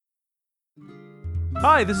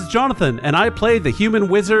Hi, this is Jonathan, and I play the human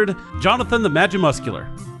wizard, Jonathan the Magimuscular.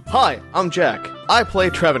 Hi, I'm Jack. I play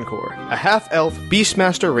Travancore, a half-elf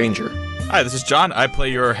Beastmaster Ranger. Hi, this is John. I play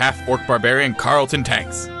your half-orc barbarian, Carlton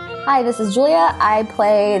Tanks. Hi, this is Julia. I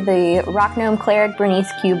play the rock gnome cleric,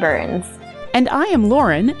 Bernice Q. Burns. And I am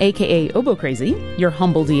Lauren, aka Obo Crazy, your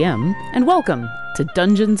humble DM, and welcome to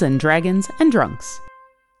Dungeons and Dragons and Drunks.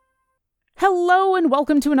 Hello and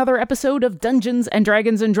welcome to another episode of Dungeons and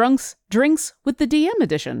Dragons and Drunks, Drinks with the DM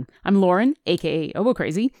edition. I'm Lauren, aka Obo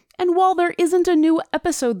Crazy, and while there isn't a new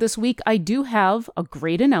episode this week, I do have a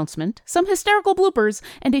great announcement, some hysterical bloopers,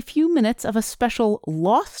 and a few minutes of a special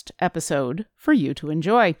Lost episode for you to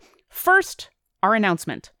enjoy. First, our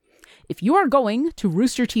announcement. If you are going to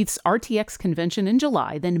Rooster Teeth's RTX convention in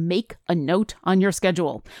July, then make a note on your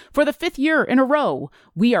schedule. For the 5th year in a row,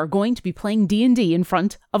 we are going to be playing D&D in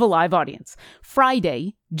front of a live audience.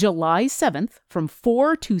 Friday, July 7th, from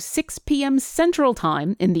 4 to 6 p.m. Central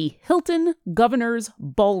Time in the Hilton Governor's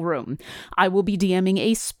Ballroom. I will be DMing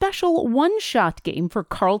a special one-shot game for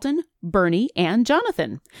Carlton, Bernie, and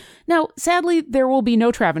Jonathan. Now, sadly, there will be no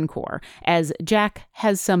Travancore, as Jack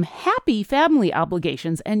has some happy family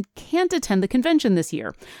obligations and can't attend the convention this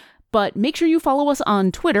year. But make sure you follow us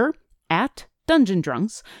on Twitter, at Dungeon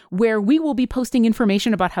Drunks, where we will be posting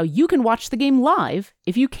information about how you can watch the game live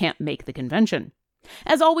if you can't make the convention.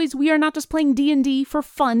 As always, we are not just playing D&D for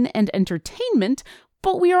fun and entertainment,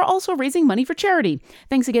 but we are also raising money for charity.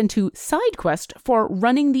 Thanks again to SideQuest for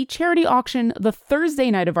running the charity auction the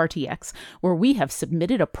Thursday night of RTX, where we have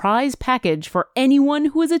submitted a prize package for anyone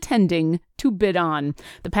who is attending to bid on.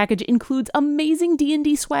 The package includes amazing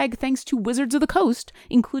D&D swag thanks to Wizards of the Coast,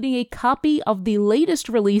 including a copy of the latest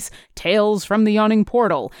release, Tales from the Yawning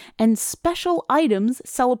Portal, and special items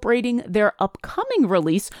celebrating their upcoming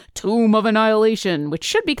release, Tomb of Annihilation, which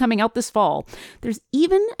should be coming out this fall. There's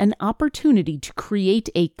even an opportunity to create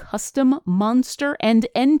a custom monster and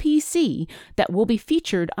NPC that will be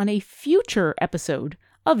featured on a future episode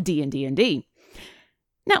of D&D.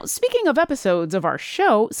 Now, speaking of episodes of our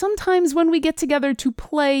show, sometimes when we get together to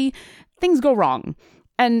play, things go wrong.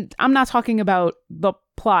 And I'm not talking about the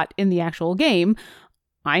plot in the actual game.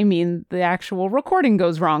 I mean, the actual recording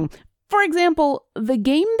goes wrong. For example, the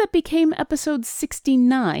game that became episode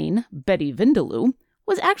 69, Betty Vindaloo,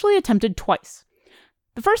 was actually attempted twice.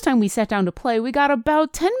 The first time we sat down to play, we got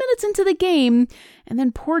about 10 minutes into the game, and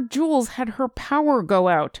then poor Jules had her power go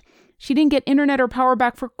out. She didn't get internet or power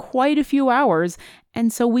back for quite a few hours,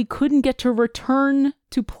 and so we couldn't get to return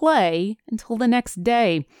to play until the next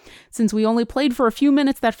day. Since we only played for a few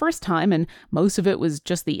minutes that first time, and most of it was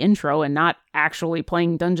just the intro and not actually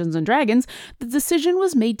playing Dungeons and Dragons, the decision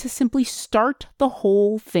was made to simply start the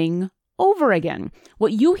whole thing over again.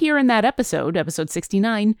 What you hear in that episode, episode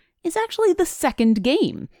 69, is actually the second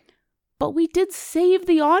game. But we did save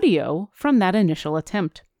the audio from that initial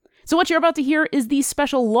attempt. So what you're about to hear is the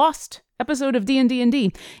special Lost episode of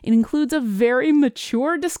D&D. It includes a very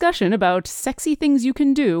mature discussion about sexy things you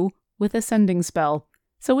can do with a sending spell.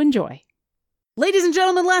 So enjoy. Ladies and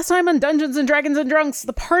gentlemen, last time on Dungeons and Dragons and Drunks,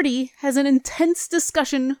 the party has an intense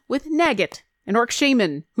discussion with Nagget, an orc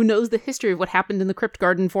shaman who knows the history of what happened in the Crypt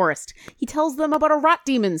Garden Forest. He tells them about a rot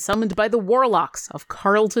demon summoned by the warlocks of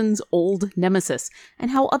Carlton's old nemesis,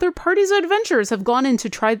 and how other parties' adventurers have gone in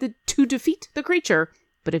to try to defeat the creature,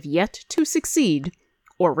 but have yet to succeed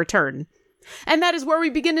or return. And that is where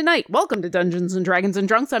we begin tonight. Welcome to Dungeons and Dragons and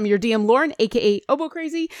Drunks. I'm your DM Lauren, aka Obo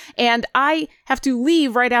Crazy, and I have to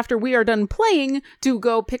leave right after we are done playing to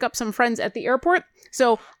go pick up some friends at the airport,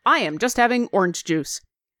 so I am just having orange juice.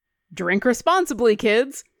 Drink responsibly,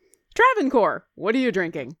 kids. Travancore, what are you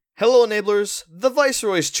drinking? Hello, enablers. The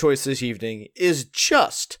Viceroy's choice this evening is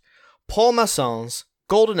just Paul Masson's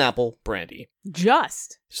Golden Apple Brandy.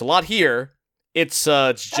 Just? There's a lot here. It's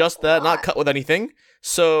just that, not cut with anything.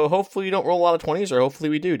 So hopefully you don't roll a lot of 20s, or hopefully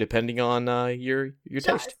we do, depending on your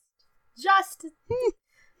taste.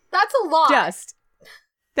 That's a lot. Just.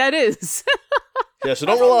 That is. Yeah, so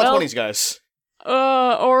don't roll a lot of 20s, guys.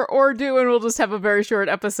 Or do, and we'll just have a very short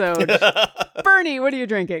episode. Bernie, what are you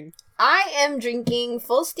drinking? I am drinking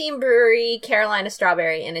Full Steam Brewery Carolina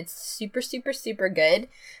Strawberry, and it's super, super, super good.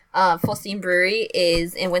 Full Steam Brewery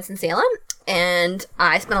is in Winston-Salem, and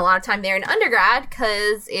I spent a lot of time there in undergrad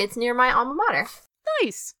because it's near my alma mater.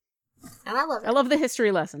 Nice. And I love it. I love the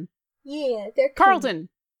history lesson. Yeah, they're cool. Carlton.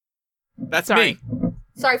 That's Sorry. me.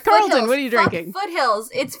 Sorry, Carlton, Foothills. what are you drinking? Foothills.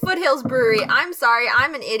 It's Foothills Brewery. I'm sorry,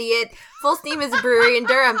 I'm an idiot. Full Steam is a brewery in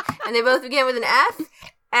Durham, and they both begin with an F.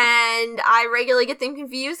 And I regularly get them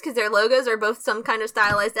confused because their logos are both some kind of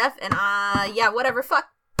stylized F. And yeah, whatever. Fuck.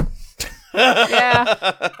 Yeah.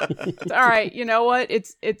 All right, you know what?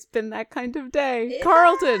 It's been that kind of day. Yeah.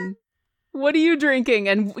 Carlton, what are you drinking?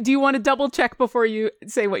 And do you want to double check before you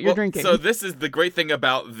say what you're drinking? So this is the great thing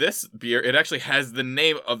about this beer. It actually has the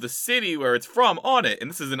name of the city where it's from on it. And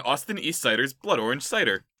this is an Austin East Cider's Blood Orange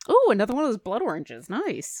Cider. Ooh, another one of those blood oranges.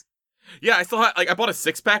 Nice. Yeah, I still had, I bought a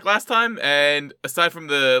 6-pack last time, and aside from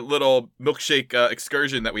the little milkshake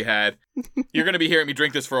excursion that we had, you're going to be hearing me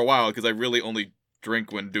drink this for a while, because I really only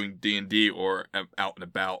drink when doing D&D or am out and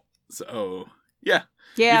about. So, yeah.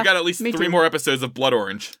 You've got at least 3 more episodes of Blood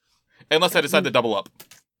Orange. Unless I decide to double up.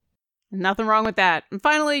 Nothing wrong with that. And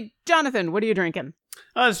finally, Jonathan, what are you drinking?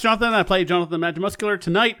 It's Jonathan. I play Jonathan the Magimuscular.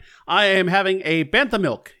 Tonight, I am having a Bantha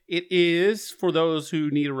Milk. It is, for those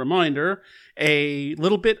who need a reminder, a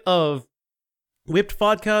little bit of whipped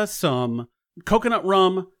vodka, some coconut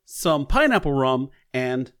rum, some pineapple rum,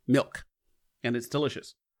 and milk. And it's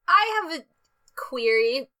delicious. I have a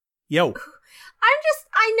query. Yo.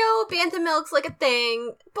 I know Bantha Milk's like a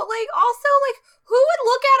thing, but like also like who would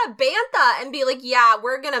look at a Bantha and be like, yeah,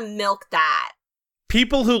 we're gonna milk that?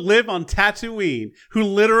 People who live on Tatooine, who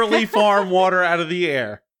literally farm water out of the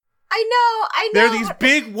air. I know. There are these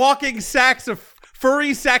big walking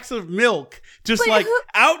furry sacks of milk, just But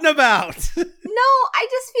out and about. No, I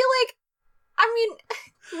just feel like, I mean,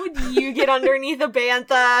 would you get underneath a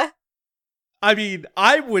Bantha? I mean,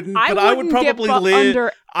 I wouldn't, but I would probably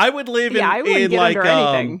live. I would live in like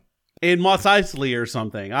anything. In Mos Eisley or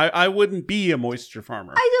something. I wouldn't be a moisture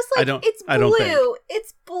farmer. I just like it's blue. I don't think.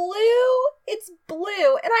 It's blue. It's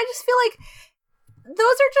blue, and I just feel like those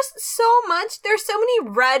are just so much. There's so many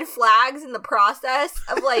red flags in the process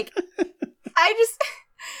of like. I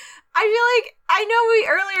feel like I know we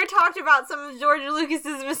earlier talked about some of George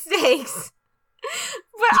Lucas's mistakes.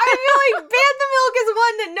 But I feel like Bantha Milk is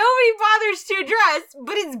one that nobody bothers to address,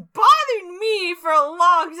 but it's bothered me for a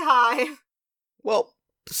long time. Well,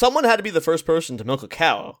 someone had to be the first person to milk a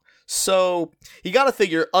cow, so you gotta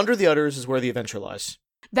figure Under the Udders is where the adventure lies.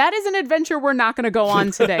 That is an adventure we're not going to go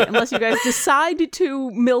on today, unless you guys decide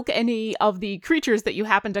to milk any of the creatures that you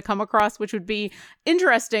happen to come across, which would be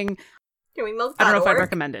interesting. Can we milk that I don't know orc? if I'd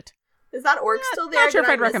recommend it. Is that orc still there? Not sure Did if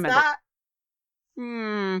I I'd miss recommend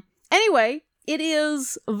that? Anyway, it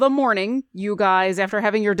is the morning. You guys, after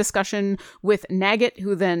having your discussion with Nagget,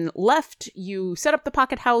 who then left, you set up the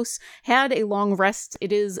pocket house, had a long rest.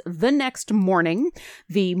 It is the next morning.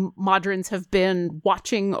 The Modrons have been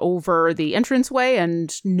watching over the entranceway,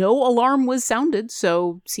 and no alarm was sounded,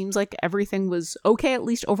 so seems like everything was okay, at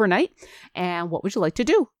least overnight. And what would you like to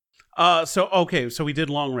do? So we did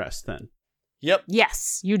long rest then. Yep.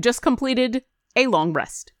 Yes, you just completed a long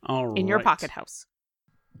rest in your pocket house.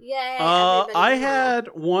 Yay. I had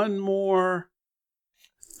one more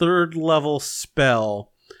 3rd level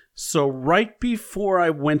spell. So right before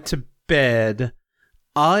I went to bed,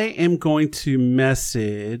 I am going to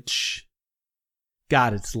message.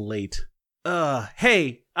 God, it's late.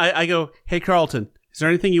 Hey, I go, hey Carlton, is there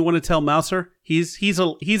anything you want to tell Mouser? He's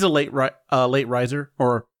a late riser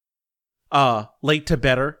or late to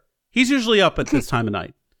bedder. He's usually up at this time of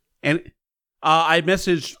night. And I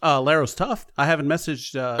messaged Laros Tuft. I haven't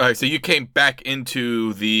messaged... All right, so you came back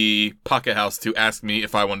into the pocket house to ask me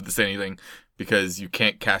if I wanted to say anything, because you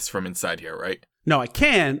can't cast from inside here, right? No, I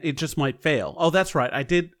can. It just might fail. Oh, that's right. I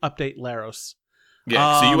did update Laros.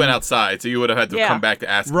 Yeah, so you went outside, so you would have had to come back to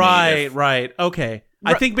ask me. Right. Okay.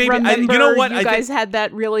 I think maybe... Remember, you know what? You guys had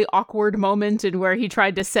that really awkward moment in where he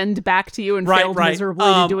tried to send back to you and failed miserably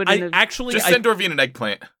to do it Just send Dorvine an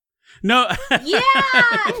eggplant. No. Yeah.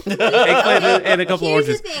 and a couple Here's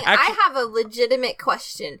oranges. the thing. I have a legitimate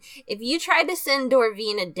question. If you tried to send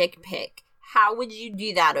Dorvine a dick pic, how would you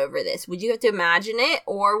do that over this? Would you have to imagine it,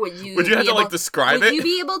 or would you? Would you have to describe it? Would you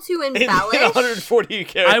be able to embellish? 140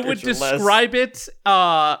 characters. I would describe it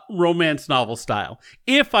romance novel style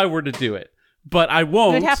if I were to do it, but I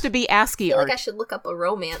won't. It would have to be ASCII I feel art. like I should look up a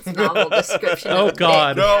romance novel description. Oh, of a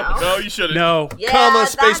God. dick now. No, you shouldn't. No. Yeah, Comma,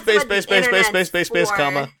 that's space, what the internet's for.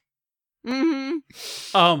 comma.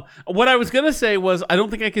 What I was gonna say was I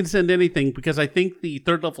don't think I can send anything because I think the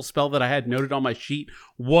 3rd level spell that I had noted on my sheet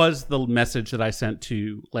was the message that I sent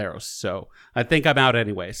to Laros. So I think I'm out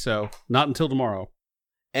anyway. So not until tomorrow.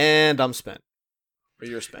 And I'm spent. Or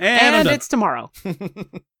you're spent. And it's tomorrow.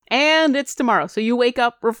 And it's tomorrow. So you wake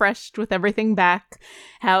up refreshed with everything back,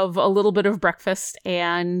 have a little bit of breakfast,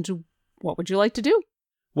 and what would you like to do?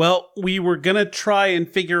 Well, we were gonna try and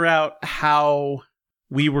figure out how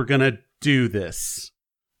we were gonna do this.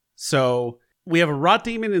 So we have a rot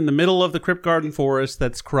demon in the middle of the Crypt Garden Forest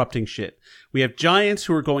that's corrupting shit. We have giants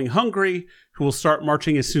who are going hungry, who will start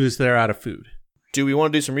marching as soon as they're out of food. Do we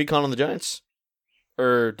want to do some recon on the giants?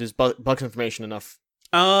 Or does Buck's information enough?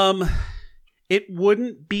 It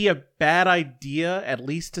wouldn't be a bad idea, at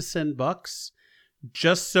least to send Bucks,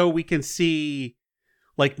 just so we can see,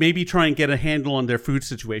 like, maybe try and get a handle on their food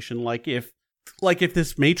situation. Like if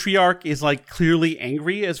this matriarch is like clearly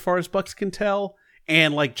angry as far as Bucks can tell,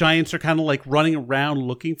 and like giants are kind of like running around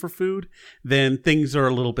looking for food, then things are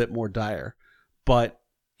a little bit more dire. But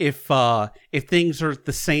if things are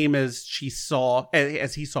the same as he saw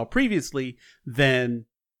previously, then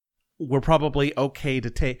we're probably okay to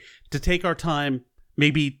take our time,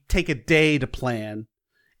 maybe take a day to plan,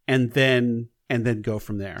 and then go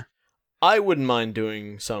from there. I wouldn't mind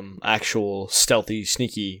doing some actual stealthy,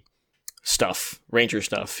 sneaky stuff, ranger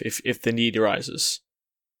stuff, if the need arises.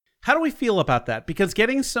 How do we feel about that? Because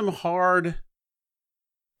getting some hard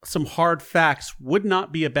facts would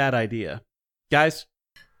not be a bad idea. Guys?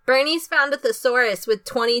 Bernie's found a thesaurus with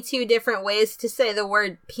 22 different ways to say the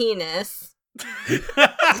word penis.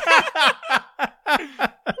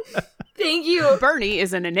 Thank you. Bernie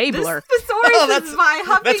is an enabler. This thesaurus is by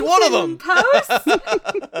Huffington that's one of them. Post.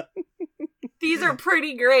 These are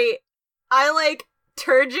pretty great. I like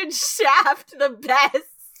turgid shaft the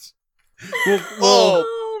best. Oh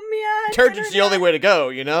man, turgid's the only way to go,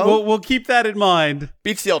 you know? We'll keep that in mind.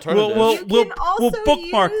 Beats the alternative. We'll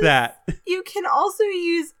bookmark that. You can also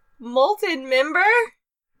use molten member,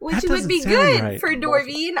 which would be good for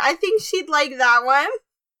Dorvine. I think she'd like that one.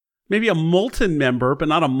 Maybe a molten member, but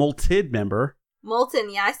not a molted member.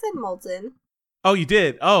 Molten, yeah, I said molten. Oh, you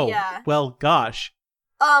did? Oh, yeah. Well, gosh.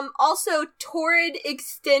 Also, torrid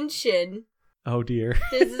extension. Oh, dear.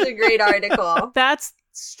 This is a great article. That's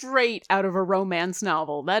straight out of a romance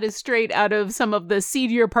novel. That is straight out of some of the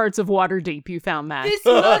seedier parts of Waterdeep. You found that.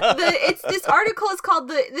 This article is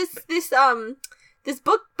called this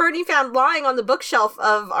book Bernie found lying on the bookshelf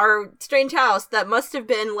of our strange house that must have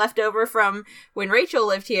been left over from when Rachel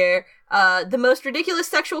lived here. The most ridiculous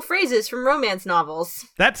sexual phrases from romance novels.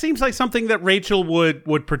 That seems like something that Rachel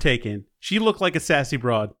would partake in. She looked like a sassy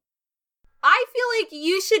broad. I feel like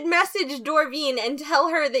you should message Dorvine and tell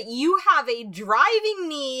her that you have a driving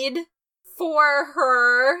need for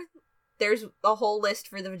her. There's a whole list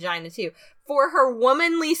for the vagina, too. For her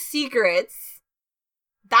womanly secrets.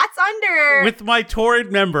 That's under... With my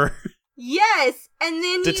torrid member. Yes, and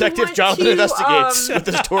then Detective Jonathan investigates with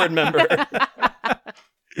this torrid member.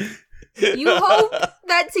 You hope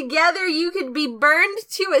that together you could be burned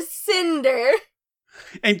to a cinder.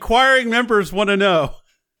 Inquiring members want to know.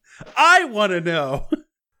 I want to know.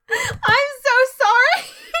 I'm so sorry.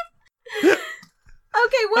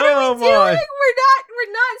 Okay, what are we doing? Boy.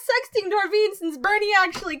 We're not sexting Dorvine since Bernie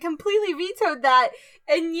actually completely vetoed that,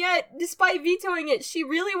 and yet, despite vetoing it, she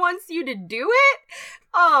really wants you to do it.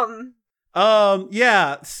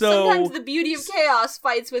 Yeah. So sometimes the beauty of chaos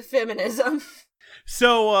fights with feminism.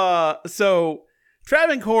 So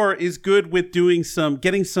Travancore is good with getting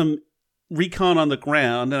some recon on the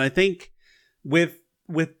ground, and I think with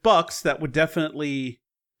Bucks that could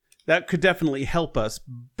definitely help us.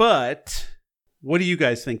 But what do you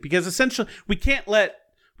guys think? Because essentially we can't let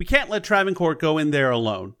Travancore go in there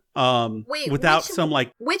alone. Wait, without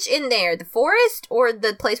which in there, the forest or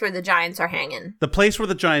the place where the giants are hanging? The place where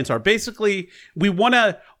the giants are. Basically, we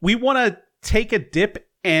wanna take a dip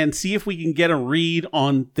and see if we can get a read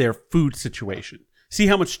on their food situation. See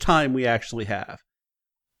how much time we actually have.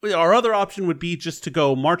 Our other option would be just to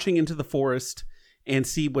go marching into the forest and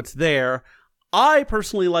see what's there. I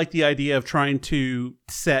personally like the idea of trying to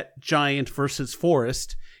set giant versus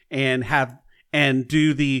forest and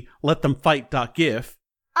do the let them fight.gif.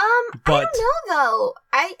 I don't know though.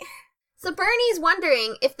 So Bernie's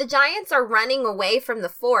wondering if the giants are running away from the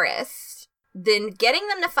forest, then getting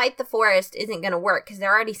them to fight the forest isn't going to work because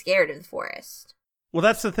they're already scared of the forest. Well,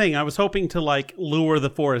 that's the thing. I was hoping to lure the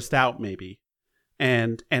forest out maybe.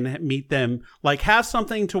 And meet them, have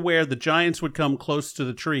something to where the giants would come close to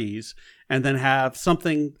the trees, and then have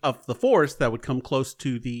something of the forest that would come close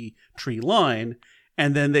to the tree line,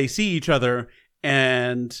 and then they see each other,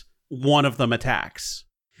 and one of them attacks.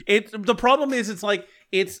 The problem is,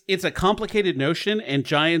 it's a complicated notion, and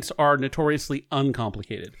giants are notoriously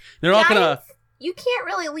uncomplicated. They're not gonna. You can't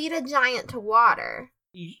really lead a giant to water.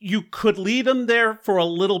 You could lead them there for a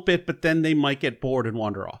little bit, but then they might get bored and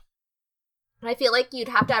wander off. I feel like you'd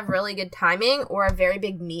have to have really good timing or a very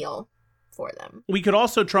big meal for them. We could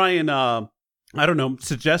also try and,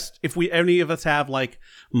 suggest if any of us have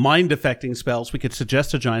mind affecting spells, we could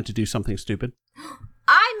suggest a giant to do something stupid.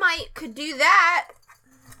 I could do that,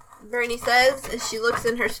 Bernie says as she looks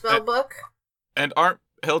in her spell book. And aren't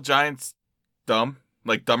hill giants dumb?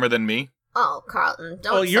 Dumber than me? Oh, Carlton,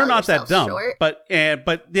 don't. Well, you're not that dumb, short. but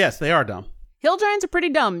yes, they are dumb. Hill giants are pretty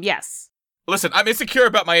dumb, yes. Listen, I'm insecure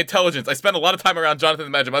about my intelligence. I spend a lot of time around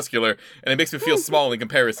Jonathan the Magimuscular, and it makes me feel small in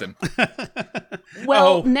comparison.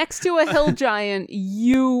 Well, next to a hill giant,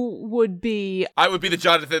 you would be I would be the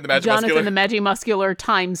Jonathan the Magimuscular. Jonathan the Magimuscular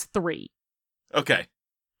times 3. Okay.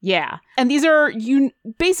 Yeah. And these are, you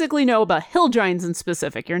basically know about hill giants in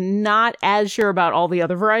specific. You're not as sure about all the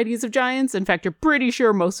other varieties of giants. In fact, you're pretty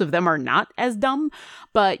sure most of them are not as dumb.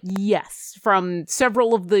 But yes, from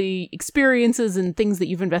several of the experiences and things that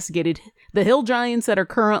you've investigated, the hill giants that are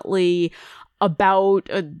currently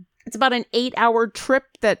it's about an 8-hour trip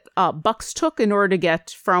that Bucks took in order to get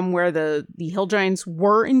from where the hill giants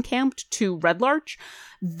were encamped to Red Larch.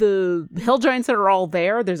 The hill giants that are all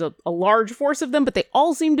there's a large force of them, but they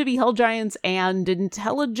all seem to be hill giants, and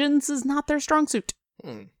intelligence is not their strong suit.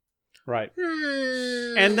 Right.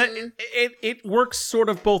 And it works sort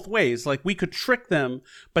of both ways. Like, we could trick them,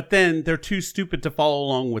 but then they're too stupid to follow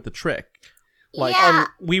along with the trick. Like,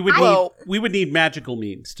 we would need magical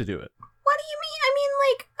means to do it. What do you mean? I mean,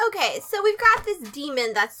 like, okay, so we've got this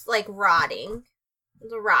demon that's, like, rotting.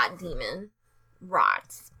 It's a rot demon.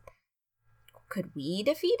 Rots. Could we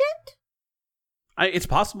defeat it? It's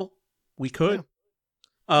possible. We could.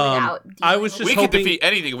 Without I was just we hoping... could defeat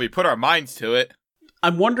anything if we put our minds to it.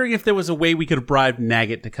 I'm wondering if there was a way we could have bribed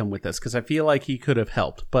Nagget to come with us, because I feel like he could have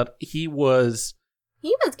helped, but he was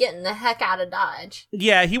getting the heck out of Dodge.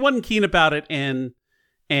 Yeah, he wasn't keen about it, and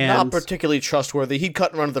not particularly trustworthy. He'd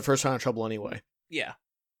cut and run at the first sign of trouble anyway. Yeah.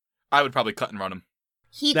 I would probably cut and run him.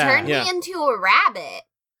 He turned me into a rabbit.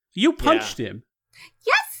 You punched him.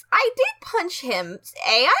 Yes, I did punch him.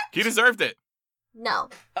 He deserved it. No.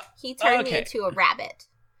 He turned me into a rabbit.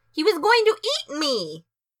 He was going to eat me.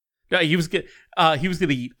 Yeah, he was going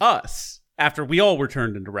to eat us after we all were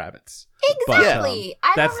turned into rabbits. Exactly. But,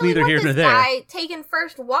 I don't really want this guy taking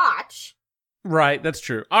first watch. Right, that's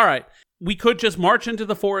true. All right. We could just march into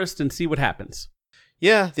the forest and see what happens.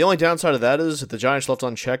 Yeah, the only downside of that is if the giants left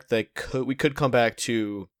unchecked, we could come back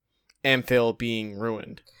to Amphail being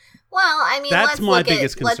ruined. Well, I mean, let's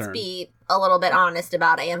be a little bit honest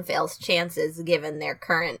about Amphail's chances given their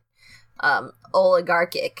current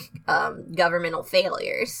oligarchic governmental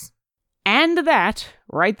failures. And that,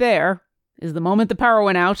 right there, is the moment the power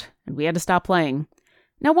went out and we had to stop playing.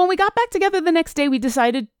 Now, when we got back together the next day, we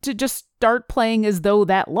decided to just start playing as though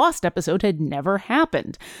that lost episode had never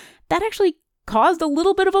happened. That actually caused a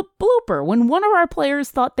little bit of a blooper when one of our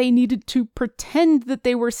players thought they needed to pretend that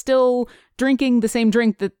they were still drinking the same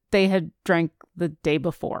drink that they had drank the day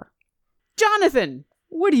before. Jonathan,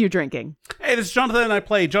 what are you drinking? Hey, this is Jonathan, and I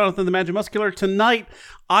play Jonathan the Magimuscular. Tonight,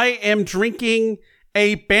 I am drinking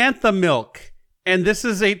a Bantha milk, and this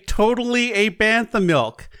is totally a Bantha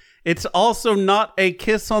milk. It's also not a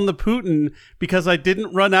kiss on the Putin because I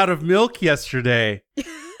didn't run out of milk yesterday.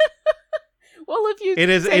 Well, if you it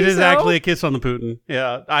is actually a kiss on the Putin.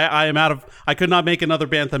 Yeah, I am out of. I could not make another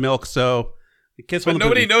Bantha milk, so a kiss on the Putin. But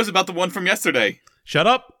nobody knows about the one from yesterday. Shut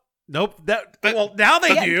up. Nope. Well, now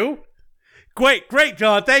they do. Great,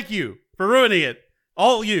 John. Thank you for ruining it.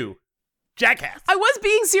 All you. Jackass. I was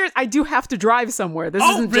being serious. I do have to drive somewhere. This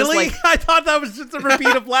isn't really? Just I thought that was just a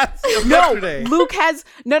repeat of yesterday. Luke has...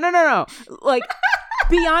 No. Like,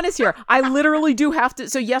 be honest here. I literally do have to...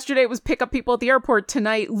 So yesterday it was pick up people at the airport.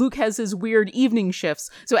 Tonight, Luke has his weird evening shifts.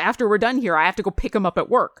 So after we're done here, I have to go pick him up at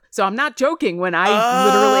work. So I'm not joking when I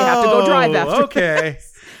literally have to go drive after this.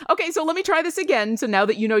 Okay, so let me try this again. So now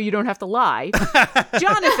that you know you don't have to lie.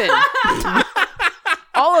 Jonathan.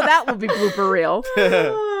 All of that will be blooper reel.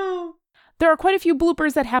 There are quite a few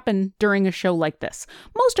bloopers that happen during a show like this.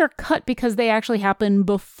 Most are cut because they actually happen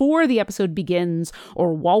before the episode begins,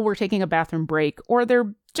 or while we're taking a bathroom break, or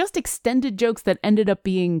they're just extended jokes that ended up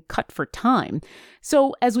being cut for time.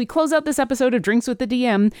 So as we close out this episode of Drinks with the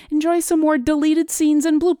DM, enjoy some more deleted scenes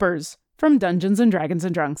and bloopers from Dungeons and Dragons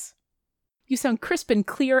and Drunks. You sound crisp and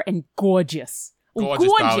clear and gorgeous.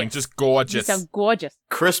 Gorgeous, darling, just gorgeous. You sound gorgeous.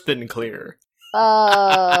 Crisp and clear.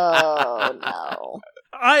 Oh, no.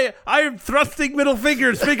 I am thrusting middle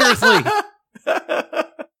fingers vigorously.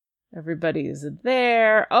 Everybody's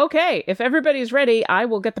there. Okay, if everybody's ready, I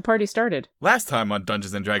will get the party started. Last time on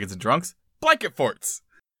Dungeons and Dragons and Drunks, blanket forts.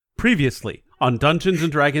 Previously on Dungeons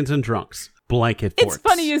and Dragons and Drunks, blanket forts. It's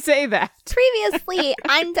funny you say that. Previously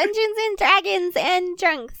on Dungeons and Dragons and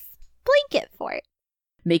Drunks, blanket fort.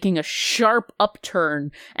 Making a sharp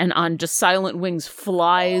upturn and on just silent wings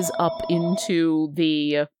flies up into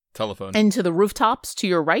the telephone, into the rooftops to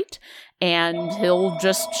your right, and he'll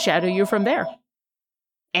just shadow you from there.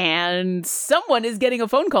 and someone is getting a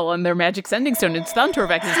phone call on their magic sending stone. It's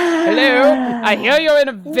Thuntorvax. Hello, I hear you're in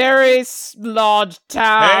a very large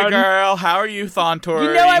town. Hey, girl, how are you, Thontor?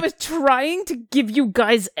 You know, I was trying to give you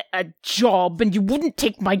guys a job, and you wouldn't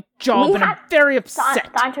take my job, and I'm very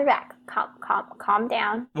upset. Thontorvax, calm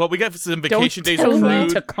down. Well, we got some vacation Don't days tell me accrued.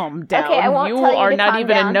 to calm down. Okay, I won't you tell you are to not calm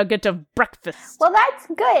even down. a nugget of breakfast. Well, that's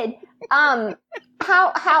good. How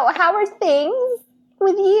are things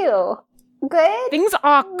with you? Good? Things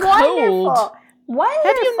are cold. Wonderful. Wonderful.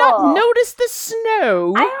 Have you not noticed the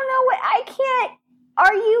snow? I don't know what I can't.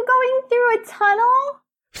 Are you going through a tunnel?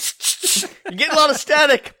 You're getting a lot of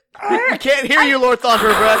static. We can't hear you, Lord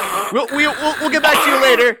Thunderbrack. We'll get back to you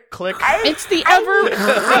later. Click. It's the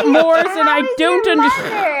Evermoors, and I How's don't your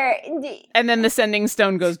understand. mother? And then the sending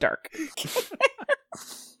stone goes dark.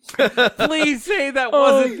 Please say that Oh,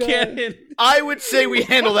 wasn't God. canon. I would say we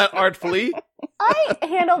handle that artfully. I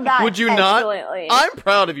handled that Would you not? excellently. I'm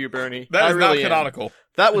proud of you, Bernie. That I is really not am. canonical.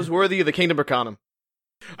 That was worthy of the Kingdom Arcanum.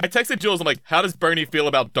 I texted Jules, I'm like, how does Bernie feel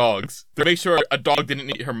about dogs? To make sure a dog didn't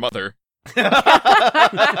eat her mother.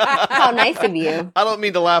 How nice of you. I don't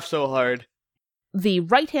mean to laugh so hard. The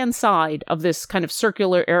right-hand side of this kind of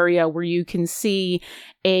circular area where you can see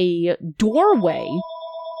a doorway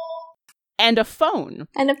and a phone.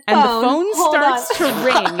 And a phone. And the phone Hold starts on. to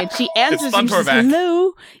ring, and she answers and she says, Thuntorvax.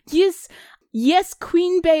 hello? Yes,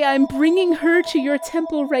 Queen Bey, I'm bringing her to your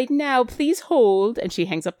temple right now. Please hold. And she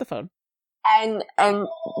hangs up the phone. And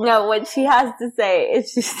no, what she has to say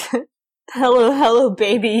is just, hello,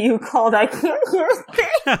 baby, you called. I can't hear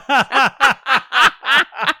it.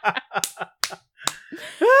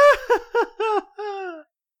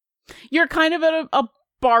 You're kind of at a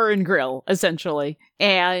bar and grill, essentially.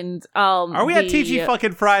 And Are we at TG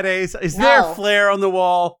fucking Fridays? Is there No. flair on the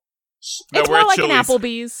wall? No, It's we're more at like Chili's. an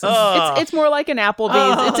Applebee's. Ugh. It's more like an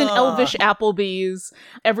Applebee's. It's an Ugh. elvish Applebee's.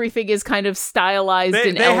 Everything is kind of stylized They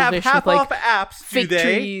in have elvish half with off like apps, do fig they?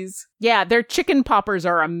 trees. Yeah, their chicken poppers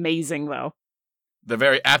are amazing though. The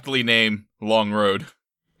very aptly named Long Road.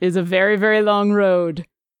 It's a very, very long road.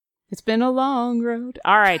 It's been a long road.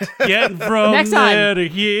 All right. Getting from Next time. there to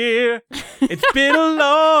here. It's been a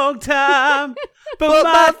long time, but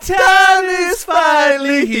my time is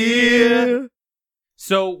finally here.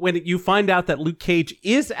 So when you find out that Luke Cage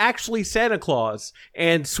is actually Santa Claus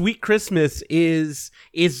and Sweet Christmas is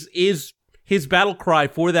his battle cry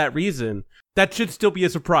for that reason, that should still be a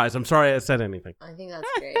surprise. I'm sorry I said anything. I think that's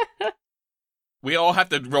great. We all have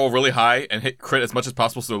to roll really high and hit crit as much as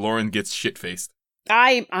possible so Lauren gets shit-faced.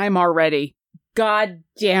 I'm already. God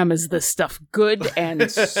damn, is this stuff good? And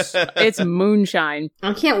it's moonshine.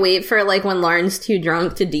 I can't wait for like when Lauren's too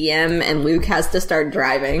drunk to DM and Luke has to start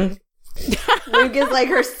driving. Luke is like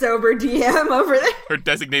her sober DM over there. Her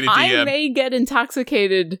designated I DM. may get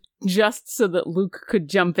intoxicated just so that Luke could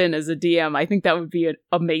jump in as a DM. I think that would be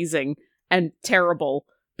amazing and terrible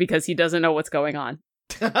because he doesn't know what's going on.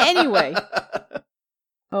 Anyway.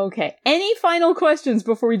 Okay. Any final questions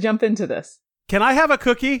before we jump into this? Can I have a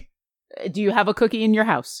cookie? Do you have a cookie in your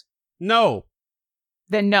house? No.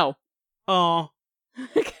 Then no. Oh.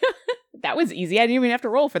 That was easy. I didn't even have to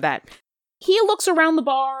roll for that. He looks around the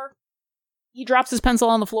bar. He drops his pencil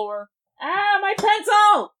on the floor. Ah, my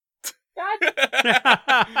pencil! God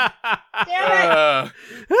damn it!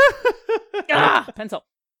 Ah, pencil.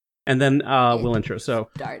 And then we'll intro. So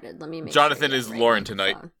Started. Let me make Jonathan sure is you get Lauren right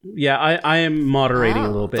tonight. on. yeah, I am moderating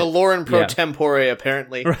a little bit. The Lauren pro Yeah. tempore,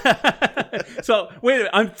 apparently. So wait a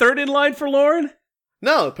minute, I'm third in line for Lauren?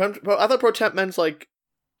 No, I thought pro temp meant like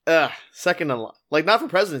second in line. Like not for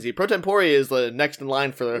presidency. Pro tempore is the next in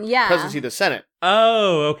line for the Yeah. presidency of the Senate.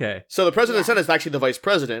 Oh, okay. So the president of the Yeah. Senate is actually the vice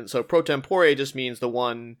president. So pro tempore just means the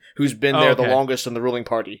one who's been there the Okay. longest in the ruling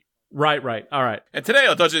party. Right. All right. And today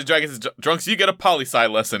on Dungeons & Dragons Drunks, you get a poli-sci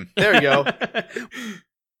lesson. There you go.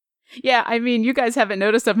 Yeah, I mean, you guys haven't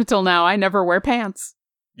noticed up until now, I never wear pants.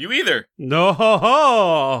 You either. No.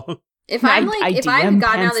 If I'm I like, if DM I've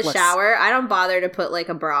gotten out of the pantsless. shower, I don't bother to put like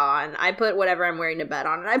a bra on. I put whatever I'm wearing to bed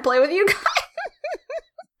on, and I play with you guys.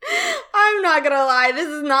 I'm not gonna lie, this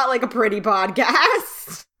is not like a pretty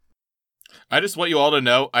podcast. I just want you all to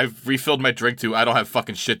know I've refilled my drink to I don't have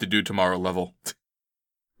fucking shit to do tomorrow level.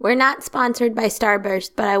 We're not sponsored by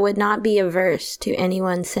Starburst, but I would not be averse to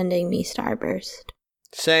anyone sending me Starburst.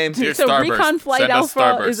 Same. Dear So Starburst, Recon Flight send us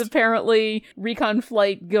Alpha is Starburst. apparently Recon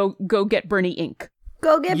Flight go get Bernie Inc.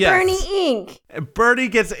 Go get Yes. Bernie Inc. Birdie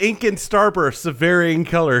gets ink and starbursts of varying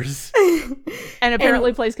colors. And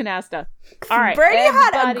apparently plays Canasta. All right. Bernie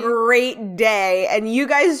had a everybody- great day, and you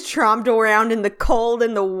guys tromped around in the cold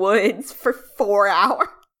in the woods for 4 hours.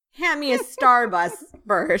 Hand me a Starburst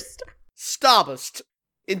burst. Starburst.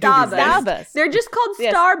 Starburst. Starburst. They're just called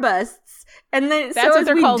Yes. Starbursts. And then That's so what as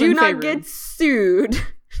they're we called do in not Faerun. get sued.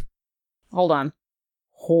 Hold on.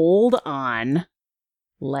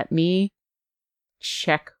 Let me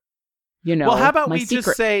check. well, how about my we secret.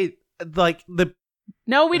 just say like the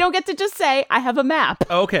No, we don't get to just say I have a map.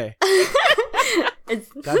 okay? It's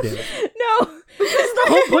God damn it! No, that's the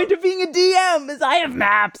whole point of being a DM is I have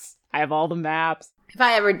maps. I have all the maps. If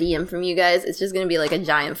I ever DM from you guys, it's just gonna be like a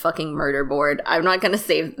giant fucking murder board. I'm not gonna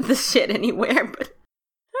save the shit anywhere, but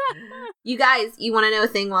you guys, you wanna know a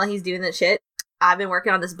thing while he's doing that shit? I've been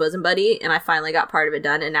working on this bosom buddy and I finally got part of it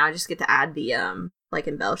done and now I just get to add the like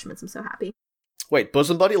embellishments. I'm so happy. Wait,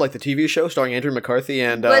 Bosom Buddy, like the TV show starring Andrew McCarthy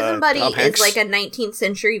and Bosom buddy Tom is Hanks? like a 19th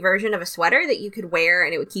century version of a sweater that you could wear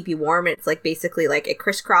and it would keep you warm. And it's like basically like it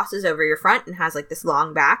crisscrosses over your front and has like this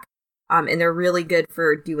long back. And they're really good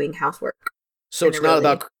for doing housework. So it's and not really-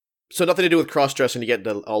 about... So nothing to do with cross-dressing to get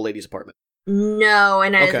into all ladies' apartment. No,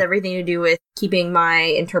 and it has Okay. everything to do with keeping my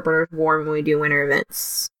interpreters warm when we do winter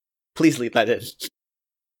events. Please leave that in.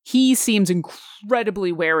 He seems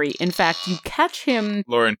incredibly wary. In fact, you catch him.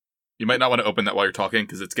 Lauren, you might not want to open that while you're talking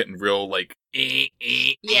because it's getting real like.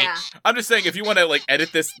 Yeah. I'm just saying, if you want to like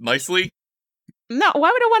edit this nicely, No, why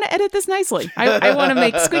would I want to edit this nicely? I want to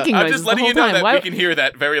make squeaking I'm noises just letting the you whole know time. that Why- we can hear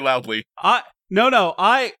that very loudly.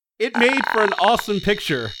 It made for an awesome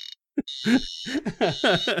picture.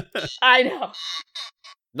 I know.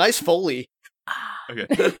 Nice Foley. Okay.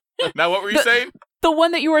 Now, what were you saying? The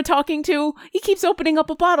one that you were talking to, he keeps opening up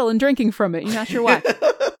a bottle and drinking from it. You're not sure why.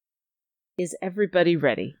 Is everybody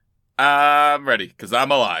ready? I'm ready because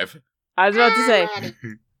I'm alive. I was about to say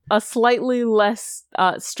a slightly less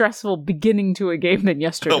stressful beginning to a game than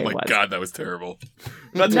yesterday Oh my was. god, that was terrible.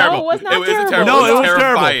 Not No, terrible. it was not a terrible. terrible. No, it was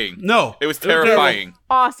terrifying. terrible. No, It was terrible. terrifying.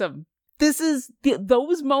 Awesome. This is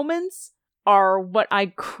those moments are what I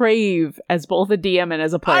crave as both a DM and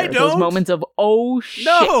as a player. I Those don't. moments of oh shit.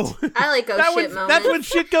 No, I like oh that shit was, moments. that's when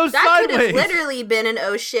shit goes That could have sideways. literally been an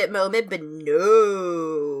oh shit moment, but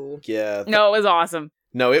no. Yeah. No, it was awesome.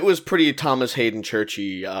 No, it was pretty Thomas Hayden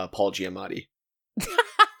Churchy, Paul Giamatti.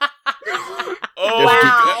 Oh,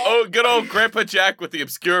 Wow. good old Grandpa Jack with the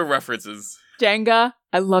obscure references. Jenga,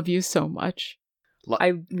 I love you so much. Li-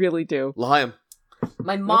 I really do. L'chaim.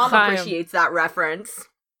 My mom L'chaim. appreciates that reference.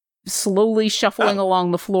 Slowly shuffling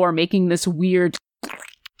along the floor, making this weird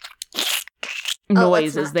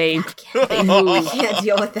noise as they I can't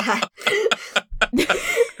deal with that.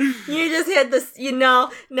 You just hit this, no,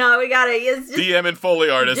 we gotta, it's just, DM and Foley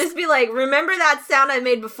artist. just be like, remember that sound I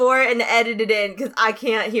made before and edit it in, because I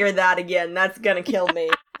can't hear that again. That's gonna kill me.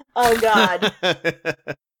 Oh god.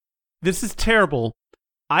 This is terrible.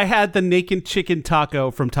 I had the naked chicken taco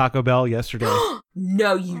from Taco Bell yesterday.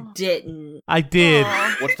 No, you didn't. I did.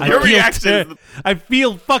 What's the I Your feel reaction is I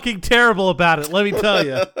feel fucking terrible about it. Let me tell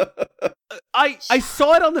you. I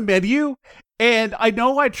saw it on the menu, and I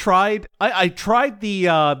know I tried. I tried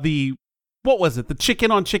the what was it? The chicken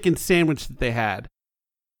on chicken sandwich that they had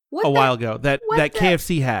What a while ago. That what that the-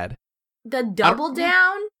 KFC had The double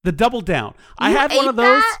down? the double down. I You had one ate of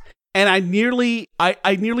those. that? And I nearly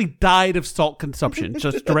died of salt consumption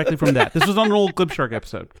just directly from that. This was on an old Glib Shark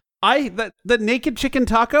episode. The naked chicken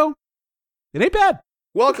taco, it ain't bad.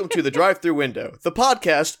 Welcome to the Drive-Thru Window, the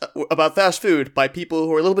podcast about fast food by people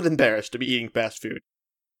who are a little bit embarrassed to be eating fast food.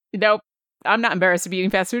 Nope. I'm not embarrassed to be eating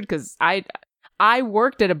fast food because I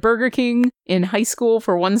worked at a Burger King in high school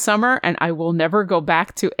for one summer, and I will never go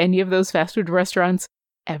back to any of those fast food restaurants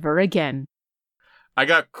ever again. I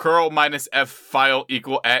got curl minus F file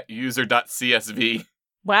equal at user.csv.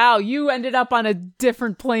 Wow, you ended up on a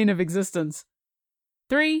different plane of existence.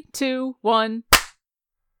 3, 2, 1.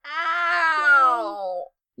 Ow!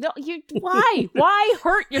 No, you. Why? Why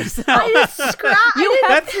hurt yourself? I just scratched. You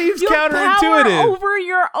have- That seems You have power counterintuitive. over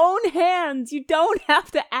your own hands. You don't have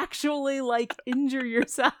to actually injure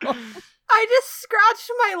yourself. I just scratched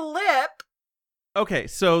my lip. Okay,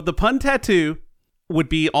 so the pun tattoo would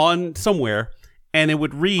be on somewhere, and it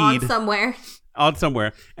would read On somewhere. on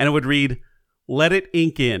somewhere, and it would read, "Let it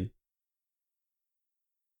ink in."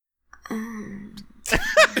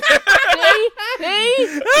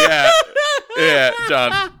 See? Yeah,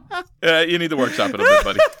 John. You need to workshop it a bit,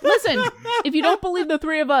 buddy. Listen, if you don't believe the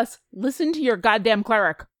three of us, listen to your goddamn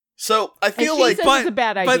cleric. So I And feel she like says it's a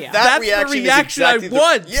bad but idea. that- That's the reaction is reaction I exactly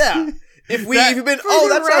want. Yeah. If we That- even been, For oh,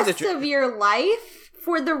 the that sounds rest interesting. of your life?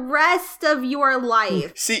 For the rest of your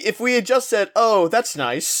life. See, if we had just said, "Oh, that's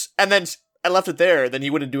nice," and then I left it there, then he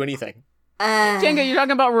wouldn't do anything. Jenga, you're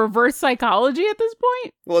talking about reverse psychology at this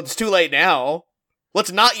point? Well, it's too late now.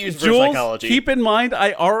 Let's not use reverse Jules, psychology. keep in mind,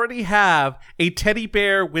 I already have a teddy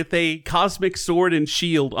bear with a cosmic sword and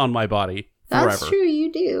shield on my body forever. That's true.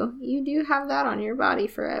 You do. You do have that on your body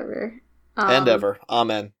forever. And ever.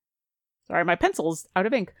 Amen. Sorry, my pencil's out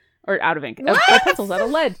of ink. Or out of ink. What? My pencil's out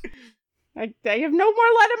of lead. I have no more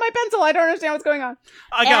lead in my pencil. I don't understand what's going on.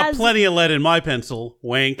 I got plenty of lead in my pencil.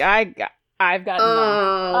 Wink. I've got none.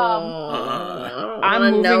 I I'm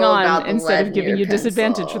wanna moving know about on the instead lead of in giving your you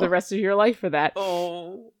disadvantage pencil. for the rest of your life for that.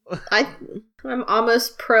 Oh. I'm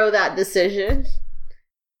almost pro that decision.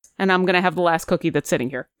 And I'm going to have the last cookie that's sitting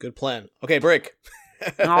here. Good plan. Okay, break.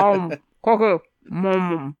 Cuckoo.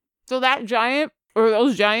 So that giant, or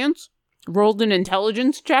those giants, rolled an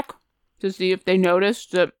intelligence check to see if they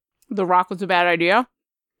noticed that the rock was a bad idea.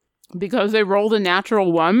 Because they rolled a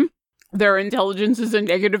natural 1, their intelligence is a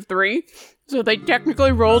 -3, so they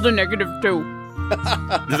technically rolled a -2.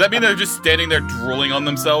 Does that mean they're just standing there drooling on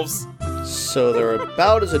themselves? So they're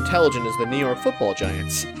about as intelligent as the New York Football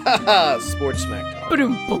Giants. Haha, sports smack talk.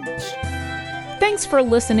 Ba-doom-boom. Thanks for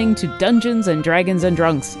listening to Dungeons and Dragons and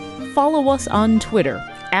Drunks. Follow us on Twitter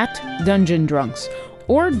 @DungeonDrunks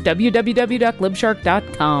or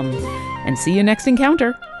www.glibshark.com. And see you next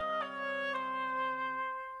encounter.